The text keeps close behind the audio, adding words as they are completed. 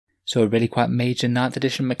So a really quite major 9th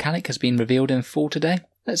edition mechanic has been revealed in full today.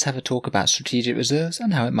 Let's have a talk about strategic reserves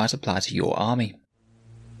and how it might apply to your army.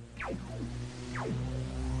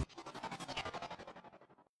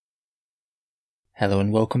 Hello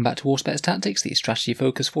and welcome back to Auspex Tactics, the strategy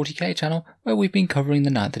focused 40k channel, where we've been covering the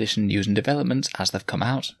 9th edition news and developments as they've come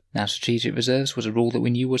out. Now, strategic reserves was a rule that we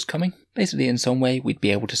knew was coming. Basically, in some way, we'd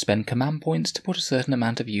be able to spend command points to put a certain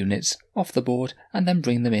amount of units off the board and then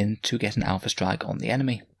bring them in to get an alpha strike on the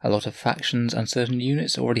enemy. A lot of factions and certain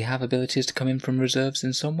units already have abilities to come in from reserves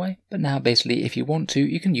in some way, but now basically if you want to,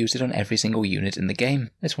 you can use it on every single unit in the game.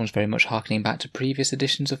 This one's very much harkening back to previous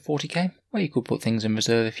editions of 40k, where you could put things in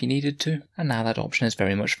reserve if you needed to, and now that option is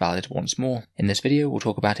very much valid once more. In this video, we'll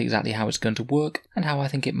talk about exactly how it's going to work and how I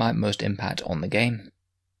think it might most impact on the game.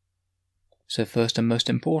 So first and most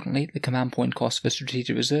importantly, the command point cost for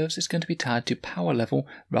strategic reserves is going to be tied to power level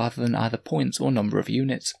rather than either points or number of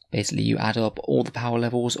units. Basically, you add up all the power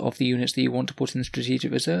levels of the units that you want to put in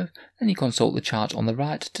strategic reserve, then you consult the chart on the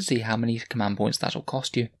right to see how many command points that will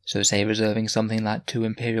cost you. So say reserving something like 2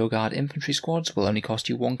 Imperial Guard infantry squads will only cost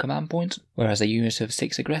you 1 command point, whereas a unit of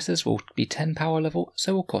 6 aggressors will be 10 power level,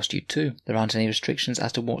 so will cost you 2. There aren't any restrictions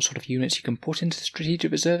as to what sort of units you can put into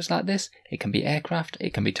strategic reserves like this. It can be aircraft,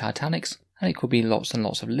 it can be Titanics, and it could be lots and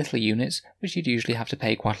lots of little units, which you'd usually have to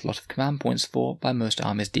pay quite a lot of command points for by most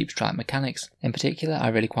armies' deep strike mechanics. In particular, I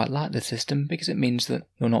really quite like this system because it means that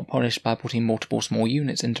you're not punished by putting multiple small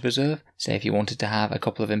units into reserve. Say if you wanted to have a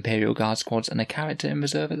couple of Imperial Guard squads and a character in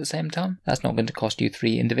reserve at the same time, that's not going to cost you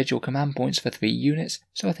 3 individual command points for 3 units,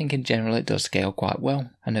 so I think in general it does scale quite well.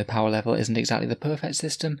 I know power level isn't exactly the perfect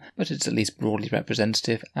system, but it's at least broadly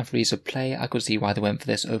representative, and for ease of play I could see why they went for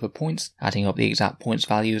this over points. Adding up the exact points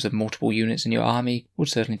values of multiple units in your army would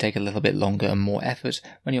certainly take a little bit longer and more effort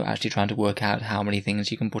when you're actually trying to work out how many things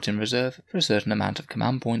you can put in reserve for a certain amount of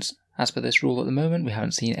command points. As per this rule at the moment, we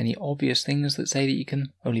haven't seen any obvious things that say that you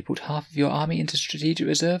can only put half of your army into strategic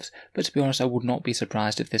reserves, but to be honest I would not be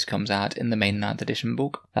surprised if this comes out in the main 9th edition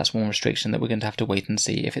book. That's one restriction that we're going to have to wait and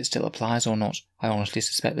see if it still applies or not. I honestly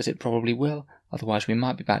suspect that it probably will, otherwise we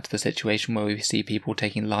might be back to the situation where we see people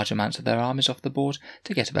taking large amounts of their armies off the board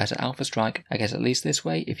to get a better alpha strike. I guess at least this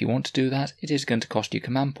way, if you want to do that, it is going to cost you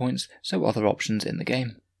command points, so other options in the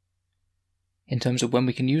game. In terms of when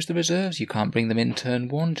we can use the reserves, you can't bring them in turn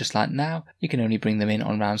 1 just like now, you can only bring them in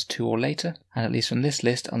on rounds 2 or later, and at least from this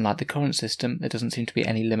list, unlike the current system, there doesn't seem to be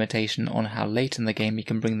any limitation on how late in the game you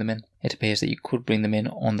can bring them in. It appears that you could bring them in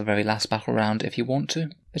on the very last battle round if you want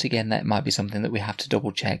to, but again that might be something that we have to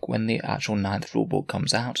double check when the actual 9th rulebook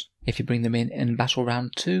comes out. If you bring them in battle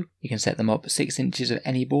round 2, you can set them up 6 inches of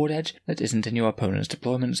any board edge that isn't in your opponent's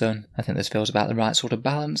deployment zone. I think this feels about the right sort of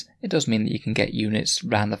balance. It does mean that you can get units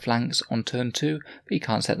round the flanks on turn 2, but you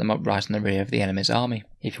can't set them up right in the rear of the enemy's army.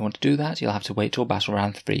 If you want to do that, you'll have to wait till battle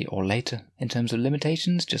round 3 or later. In terms of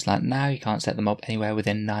limitations, just like now, you can't set them up anywhere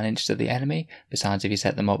within 9 inches of the enemy, besides if you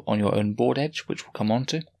set them up on your own board edge, which we'll come on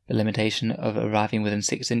to. The limitation of arriving within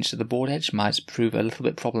 6 inches of the board edge might prove a little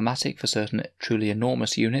bit problematic for certain truly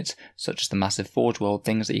enormous units, such as the massive Forge World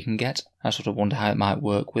things that you can get. I sort of wonder how it might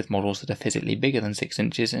work with models that are physically bigger than 6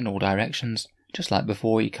 inches in all directions. Just like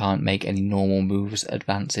before, you can't make any normal moves,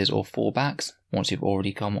 advances or fallbacks once you've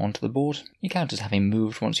already come onto the board. You count as having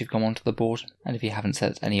moved once you've come onto the board, and if you haven't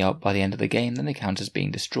set any up by the end of the game, then they count as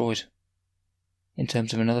being destroyed. In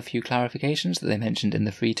terms of another few clarifications that they mentioned in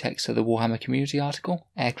the free text of the Warhammer community article,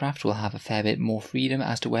 aircraft will have a fair bit more freedom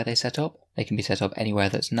as to where they set up. They can be set up anywhere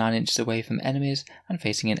that's 9 inches away from enemies and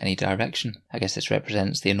facing in any direction. I guess this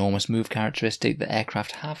represents the enormous move characteristic that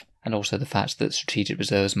aircraft have, and also the fact that strategic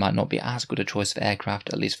reserves might not be as good a choice of aircraft,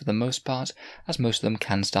 at least for the most part, as most of them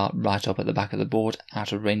can start right up at the back of the board,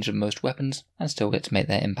 out of range of most weapons, and still get to make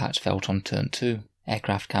their impact felt on turn 2.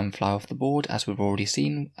 Aircraft can fly off the board, as we've already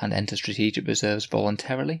seen, and enter strategic reserves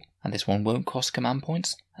voluntarily, and this one won't cost command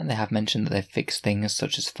points. And they have mentioned that they've fixed things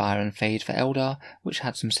such as fire and fade for Eldar, which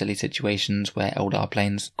had some silly situations where Eldar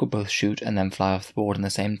planes could both shoot and then fly off the board in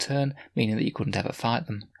the same turn, meaning that you couldn't ever fight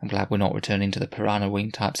them. I'm glad we're not returning to the Piranha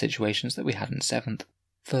Wing type situations that we had in 7th.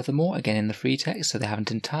 Furthermore, again in the free text, so they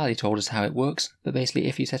haven't entirely told us how it works, but basically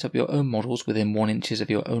if you set up your own models within 1 inches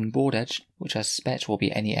of your own board edge, which I suspect will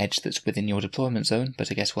be any edge that's within your deployment zone,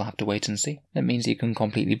 but I guess we'll have to wait and see, that means you can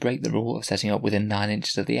completely break the rule of setting up within 9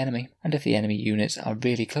 inches of the enemy, and if the enemy units are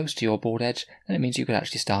really close to your board edge, then it means you could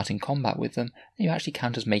actually start in combat with them, and you actually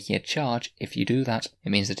count as making a charge if you do that.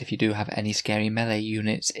 It means that if you do have any scary melee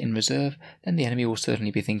units in reserve, then the enemy will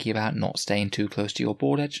certainly be thinking about not staying too close to your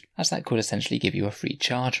board edge, as that could essentially give you a free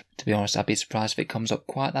charge. To be honest, I'd be surprised if it comes up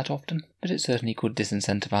quite that often, but it certainly could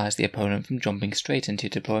disincentivize the opponent from jumping straight into your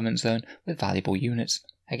deployment zone with valuable units.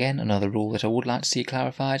 Again, another rule that I would like to see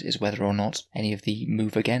clarified is whether or not any of the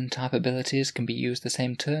move again type abilities can be used the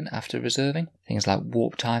same turn after reserving. Things like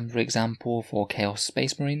warp time, for example, for Chaos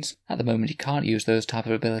Space Marines. At the moment you can't use those type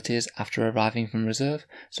of abilities after arriving from reserve,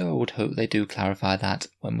 so I would hope they do clarify that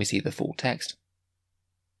when we see the full text.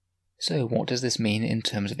 So what does this mean in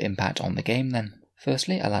terms of impact on the game then?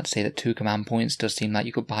 Firstly, I'd like to say that 2 command points does seem like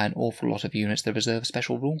you could buy an awful lot of units that reserve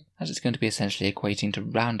special rule, as it's going to be essentially equating to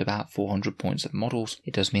round about 400 points of models.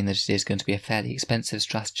 It does mean that it is going to be a fairly expensive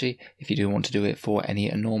strategy if you do want to do it for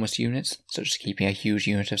any enormous units, such as keeping a huge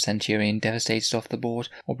unit of Centurion Devastators off the board,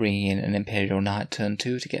 or bringing in an Imperial Knight turn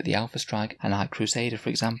 2 to get the Alpha Strike. A Knight Crusader,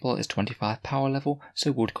 for example, is 25 power level,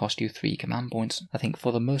 so would cost you 3 command points. I think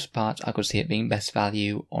for the most part I could see it being best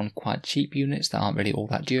value on quite cheap units that aren't really all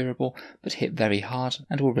that durable, but hit very hard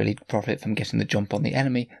and will really profit from getting the jump on the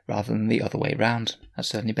enemy rather than the other way round. And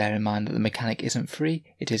certainly bear in mind that the mechanic isn't free,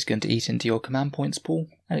 it is going to eat into your command points pool,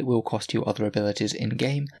 and it will cost you other abilities in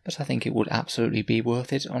game, but I think it would absolutely be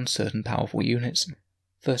worth it on certain powerful units.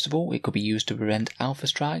 First of all, it could be used to prevent alpha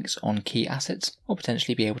strikes on key assets, or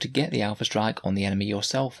potentially be able to get the alpha strike on the enemy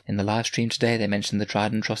yourself. In the live stream today they mentioned the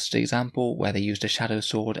tried and trusted example where they used a shadow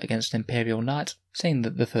sword against an Imperial Knight, saying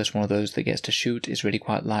that the first one of those that gets to shoot is really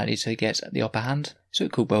quite likely to get the upper hand, so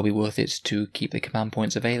it could well be worth it to keep the command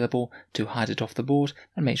points available, to hide it off the board,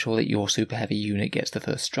 and make sure that your super heavy unit gets the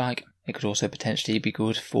first strike. It could also potentially be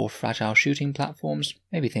good for fragile shooting platforms,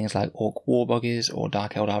 maybe things like Orc Warbuggies or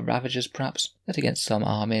Dark Eldar Ravagers perhaps, that against some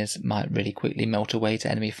armies might really quickly melt away to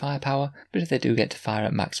enemy firepower, but if they do get to fire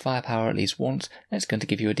at max firepower at least once, then it's going to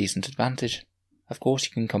give you a decent advantage. Of course,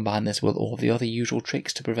 you can combine this with all the other usual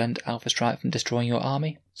tricks to prevent Alpha Strike from destroying your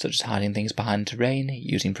army, such as hiding things behind terrain,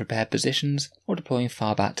 using prepared positions, or deploying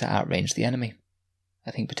far back to outrange the enemy. I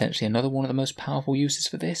think potentially another one of the most powerful uses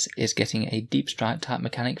for this is getting a deep strike type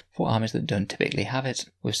mechanic for armies that don't typically have it.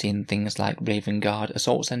 We've seen things like Raven Guard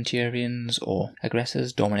Assault Centurions or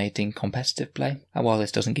Aggressors dominating competitive play, and while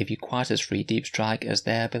this doesn't give you quite as free deep strike as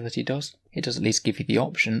their ability does, it does at least give you the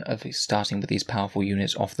option of starting with these powerful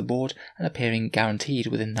units off the board and appearing guaranteed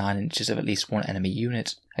within 9 inches of at least one enemy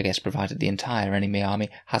unit. I guess provided the entire enemy army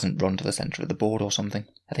hasn't run to the centre of the board or something.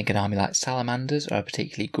 I think an army like Salamanders are a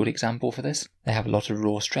particularly good example for this. They have a lot of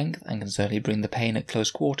raw strength and can certainly bring the pain at close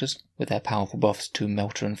quarters with their powerful buffs to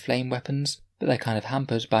melter and flame weapons, but they're kind of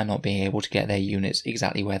hampered by not being able to get their units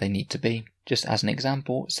exactly where they need to be. Just as an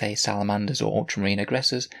example, say Salamanders or Ultramarine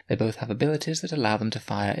Aggressors, they both have abilities that allow them to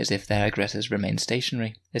fire as if their aggressors remain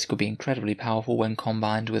stationary. This could be incredibly powerful when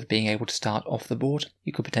combined with being able to start off the board.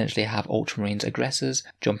 You could potentially have Ultramarines Aggressors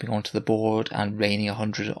jumping onto the board and raining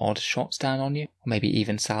 100 odd shots down on you, or maybe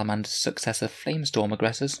even Salamander's successor Flamestorm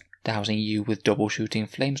Aggressors, dousing you with double shooting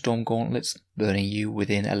Flamestorm gauntlets, burning you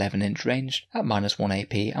within 11-inch range at -1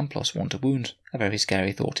 AP and +1 to wound. A very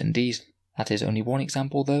scary thought indeed. That is only one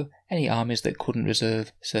example though. Any armies that couldn't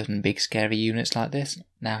reserve certain big scary units like this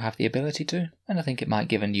now have the ability to, and I think it might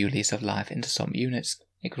give a new lease of life into some units.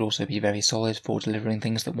 It could also be very solid for delivering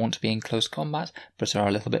things that want to be in close combat but are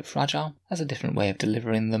a little bit fragile, as a different way of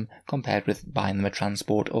delivering them compared with buying them a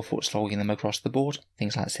transport or foot slogging them across the board.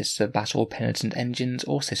 Things like Sisters of Battle Penitent Engines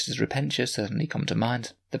or Sisters Repentia certainly come to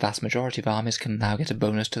mind. The vast majority of armies can now get a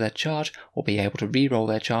bonus to their charge or be able to re-roll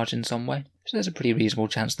their charge in some way, so there's a pretty reasonable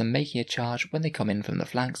chance of them making a charge when they come in from the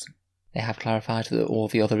flanks. They have clarified that all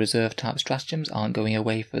the other reserve type stratagems aren't going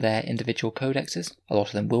away for their individual codexes. A lot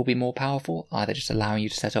of them will be more powerful, either just allowing you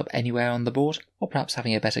to set up anywhere on the board, or perhaps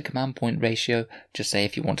having a better command point ratio, just say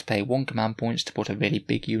if you want to pay 1 command points to put a really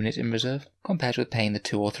big unit in reserve, compared with paying the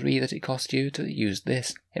 2 or 3 that it costs you to use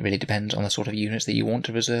this. It really depends on the sort of units that you want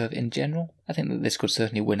to reserve in general. I think that this could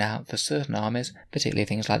certainly win out for certain armies, particularly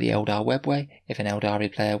things like the Eldar Webway. If an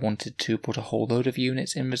Eldari player wanted to put a whole load of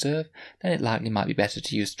units in reserve, then it likely might be better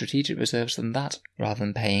to use strategic reserves than that, rather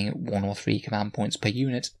than paying 1 or 3 command points per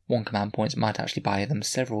unit. 1 command point might actually buy them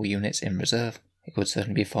several units in reserve. It could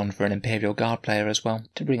certainly be fun for an Imperial Guard player as well,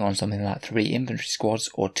 to bring on something like 3 infantry squads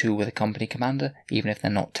or 2 with a company commander, even if they're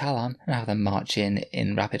not Talon, and have them march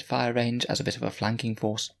in rapid fire range as a bit of a flanking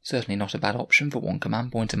force. Certainly not a bad option for 1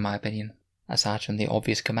 command point in my opinion. Aside from the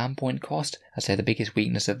obvious command point cost, I'd say the biggest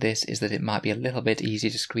weakness of this is that it might be a little bit easy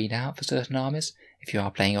to screen out for certain armies. If you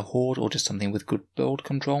are playing a horde or just something with good build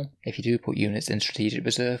control, if you do put units in strategic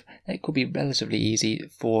reserve, then it could be relatively easy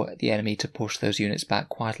for the enemy to push those units back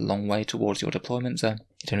quite a long way towards your deployment zone.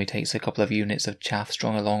 It only takes a couple of units of chaff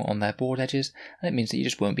strung along on their board edges, and it means that you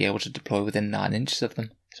just won't be able to deploy within 9 inches of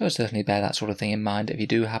them. So I'd certainly bear that sort of thing in mind if you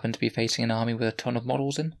do happen to be facing an army with a ton of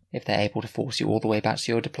models in. If they're able to force you all the way back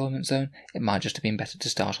to your deployment zone, it might just have been better to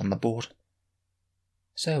start on the board.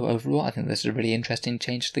 So overall, I think this is a really interesting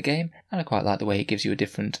change to the game, and I quite like the way it gives you a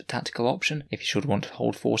different tactical option if you should want to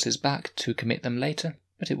hold forces back to commit them later.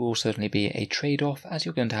 But it will certainly be a trade-off, as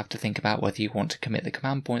you're going to have to think about whether you want to commit the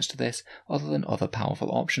command points to this other than other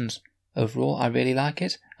powerful options. Overall, I really like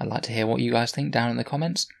it. I'd like to hear what you guys think down in the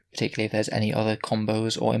comments, particularly if there's any other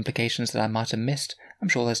combos or implications that I might have missed. I'm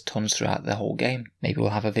sure there's tons throughout the whole game. Maybe we'll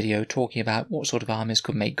have a video talking about what sort of armies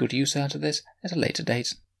could make good use out of this at a later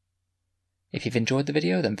date. If you've enjoyed the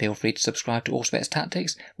video, then feel free to subscribe to Auspex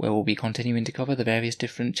Tactics, where we'll be continuing to cover the various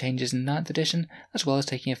different changes in 9th edition, as well as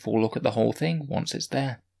taking a full look at the whole thing once it's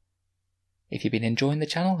there. If you've been enjoying the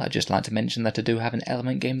channel, I'd just like to mention that I do have an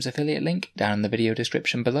Element Games affiliate link down in the video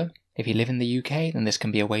description below. If you live in the UK, then this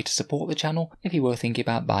can be a way to support the channel if you were thinking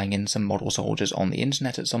about buying in some model soldiers on the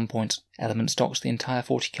internet at some point. Element stocks the entire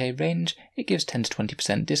 40k range, it gives 10 to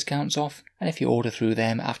 20% discounts off, and if you order through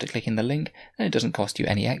them after clicking the link, then it doesn't cost you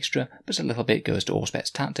any extra, but a little bit goes to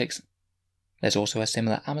Auspex Tactics. There's also a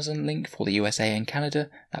similar Amazon link for the USA and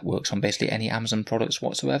Canada that works on basically any Amazon products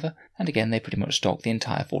whatsoever, and again they pretty much stock the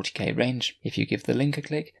entire 40k range. If you give the link a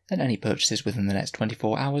click, then any purchases within the next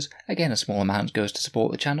 24 hours, again a small amount goes to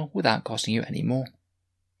support the channel without costing you any more.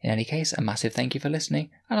 In any case, a massive thank you for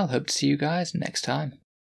listening, and I'll hope to see you guys next time.